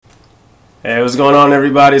Hey, what's going on,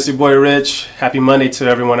 everybody? It's your boy Rich. Happy Monday to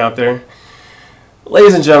everyone out there.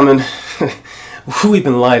 Ladies and gentlemen, we've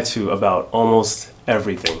been lied to about almost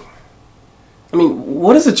everything. I mean,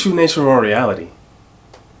 what is the true nature of our reality?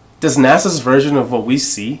 Does NASA's version of what we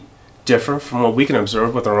see differ from what we can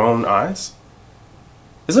observe with our own eyes?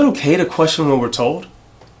 Is it okay to question what we're told?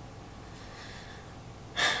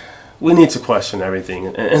 We need to question everything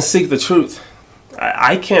and seek the truth.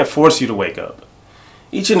 I can't force you to wake up.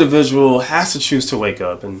 Each individual has to choose to wake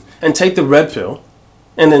up and take the red pill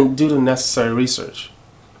and then do the necessary research.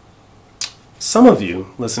 Some of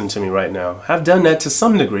you listening to me right now have done that to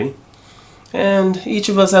some degree, and each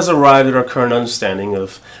of us has arrived at our current understanding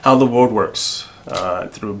of how the world works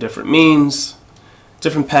through different means,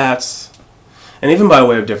 different paths, and even by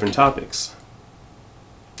way of different topics.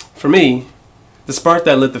 For me, the spark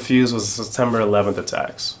that lit the fuse was the September 11th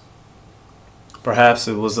attacks. Perhaps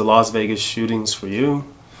it was the Las Vegas shootings for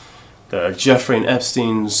you, the Jeffrey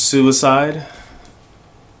Epstein suicide.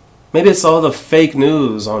 Maybe it's all the fake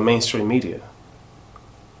news on mainstream media.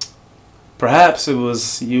 Perhaps it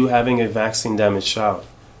was you having a vaccine-damaged child.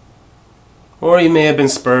 Or you may have been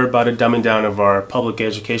spurred by the dumbing down of our public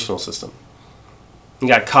educational system. You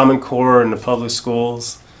got Common Core in the public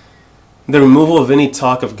schools, the removal of any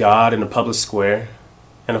talk of God in the public square,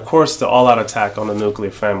 and of course the all-out attack on the nuclear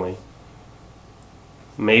family.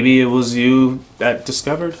 Maybe it was you that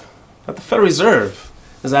discovered that the Federal Reserve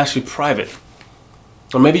is actually private.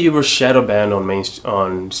 Or maybe you were shadow banned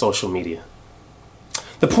on social media.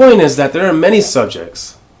 The point is that there are many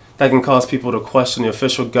subjects that can cause people to question the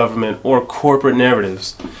official government or corporate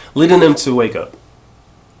narratives, leading them to wake up.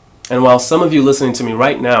 And while some of you listening to me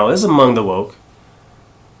right now is among the woke,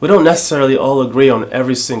 we don't necessarily all agree on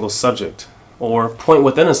every single subject or point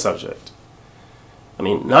within a subject. I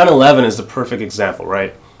mean, 9/11 is the perfect example,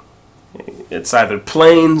 right? It's either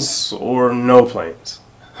planes or no planes,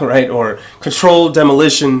 right? Or controlled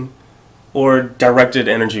demolition or directed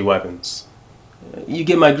energy weapons. You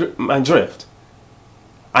get my drift.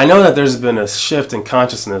 I know that there's been a shift in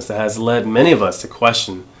consciousness that has led many of us to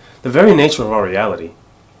question the very nature of our reality.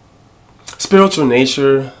 Spiritual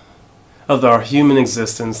nature of our human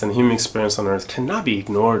existence and human experience on earth cannot be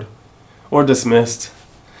ignored or dismissed.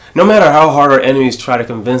 No matter how hard our enemies try to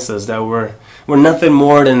convince us that we're nothing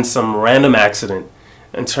more than some random accident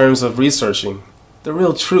in terms of researching the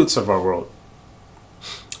real truths of our world.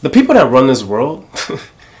 The people that run this world,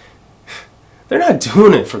 they're not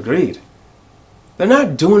doing it for greed. They're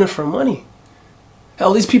not doing it for money.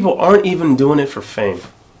 Hell, these people aren't even doing it for fame.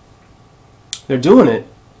 They're doing it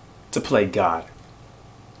to play God.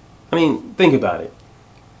 I mean, think about it.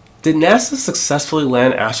 Did NASA successfully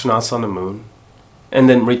land astronauts on the moon and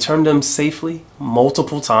then return them safely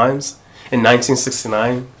multiple times in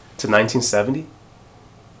 1969 to 1970?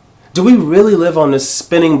 Do we really live on this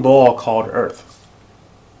spinning ball called Earth?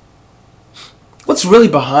 What's really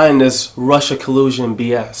behind this Russia collusion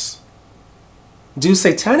BS? Do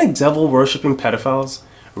satanic devil-worshipping pedophiles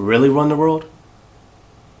really run the world?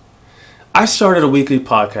 I started a weekly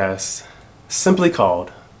podcast simply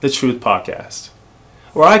called The Truth Podcast,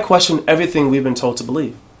 where I question everything we've been told to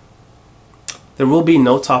believe. There will be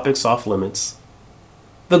no topics off limits.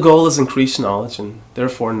 The goal is increased knowledge, and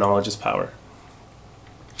therefore knowledge is power.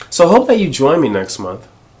 So I hope that you join me next month,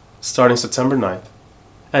 starting September 9th,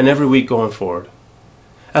 and every week going forward,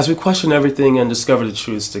 as we question everything and discover the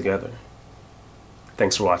truths together.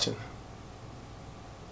 Thanks for watching.